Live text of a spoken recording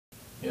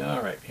Yeah,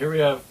 all right. Here we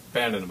have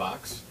Band in the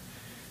Box.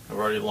 I've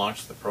already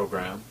launched the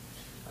program.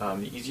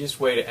 The easiest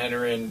way to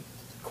enter in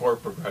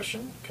chord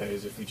progression, okay,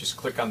 is if you just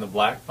click on the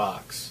black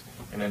box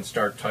and then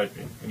start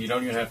typing. And you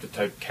don't even have to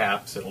type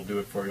caps; it'll do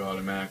it for you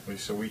automatically.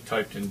 So we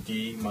typed in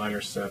D minor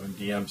 7,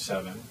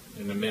 DM7.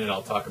 In a minute,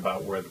 I'll talk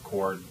about where the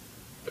chord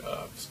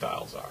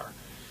styles are.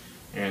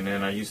 And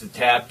then I use the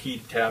tab key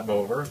to tab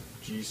over,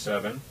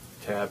 G7,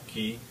 tab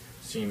key,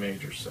 C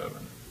major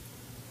 7.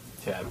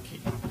 Tab key.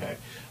 Okay.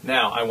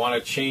 Now I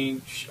want to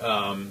change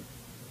the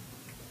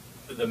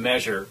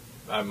measure.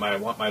 I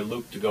want my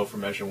loop to go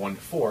from measure 1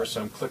 to 4,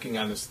 so I'm clicking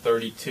on this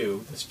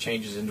 32. This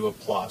changes into a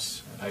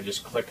plus, and I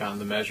just click on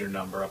the measure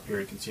number up here.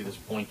 You can see this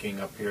blinking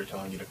up here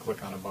telling you to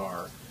click on a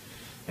bar.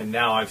 And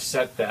now I've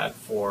set that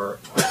for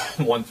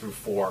 1 through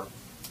 4,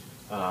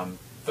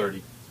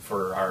 30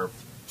 for our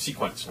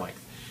sequence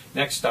length.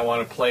 Next, I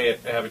want to play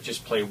it, have it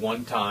just play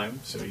one time,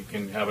 so you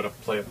can have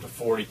it play up to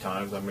 40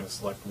 times. I'm going to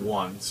select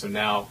 1. So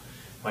now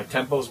my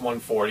tempo is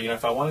 140, and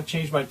if I want to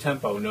change my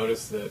tempo,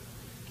 notice that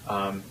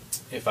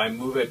if I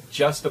move it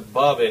just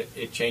above it,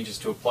 it changes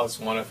to a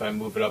 +1. If I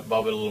move it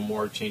above it a little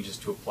more, it changes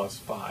to a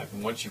 +5.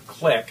 And once you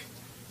click,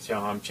 see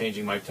how I'm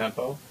changing my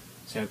tempo?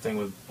 Same thing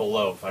with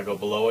below. If I go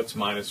below, it's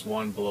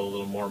 -1, below a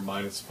little more,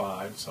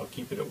 -5. So I'll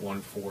keep it at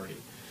 140.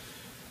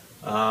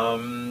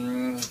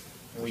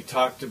 We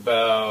talked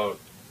about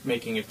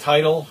making a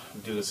title.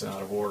 I'll do this in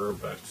out of order,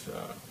 but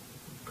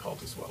call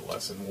this, what,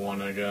 lesson 1,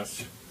 I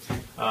guess.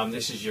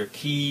 This is your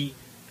key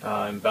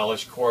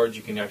embellish chords.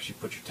 You can actually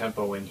put your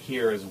tempo in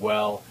here as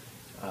well,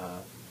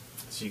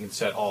 so you can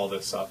set all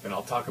this up. And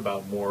I'll talk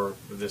about more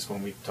of this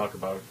when we talk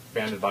about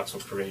Band in the Box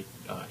will create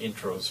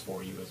intros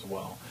for you as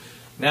well.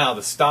 Now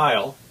the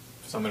style.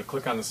 So I'm going to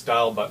click on the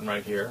style button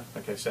right here.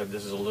 Like I said,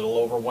 this is a little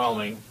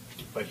overwhelming,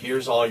 but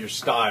here's all your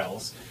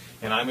styles.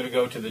 And I'm going to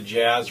go to the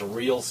jazz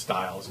reel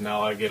styles.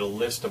 Now I get a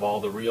list of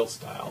all the reel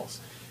styles.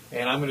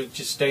 And I'm going to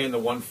just stay in the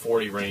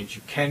 140 range.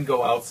 You can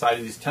go outside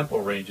of these tempo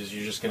ranges.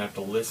 You're just going to have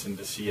to listen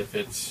to see if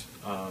it's,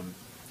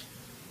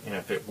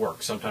 if it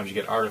works. Sometimes you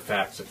get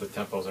artifacts if the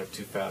tempos are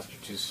too fast or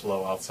too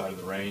slow outside of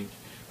the range.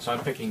 So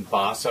I'm picking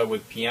bossa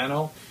with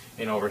piano,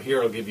 and over here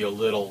it'll give you a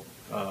little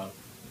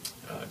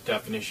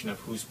definition of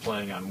who's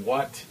playing on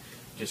what.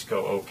 Just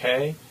go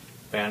OK.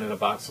 Band in the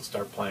Box will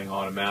start playing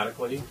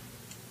automatically,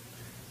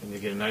 and you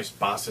get a nice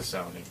bossa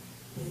sounding.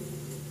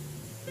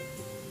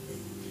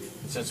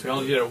 Since we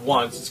only did it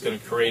once, it's going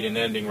to create an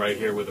ending right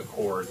here with a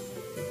chord.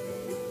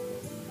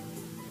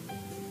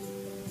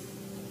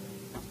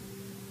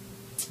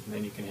 And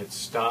then you can hit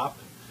stop.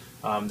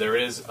 There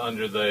is,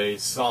 under the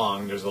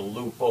song, there's a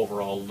loop,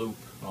 overall loop,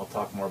 and I'll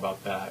talk more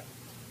about that.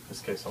 In this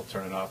case, I'll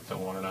turn it off,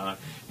 don't want it on.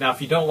 Now, if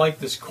you don't like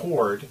this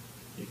chord,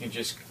 you can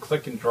just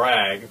click and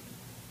drag,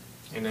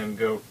 and then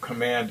go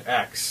Command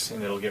X,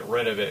 and it'll get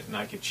rid of it, and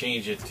I could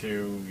change it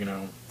to,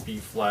 B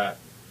flat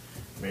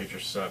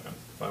major 7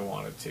 if I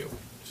wanted to.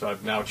 So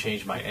I've now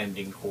changed my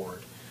ending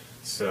chord.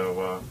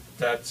 So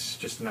that's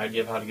just an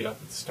idea of how to get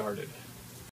up and started.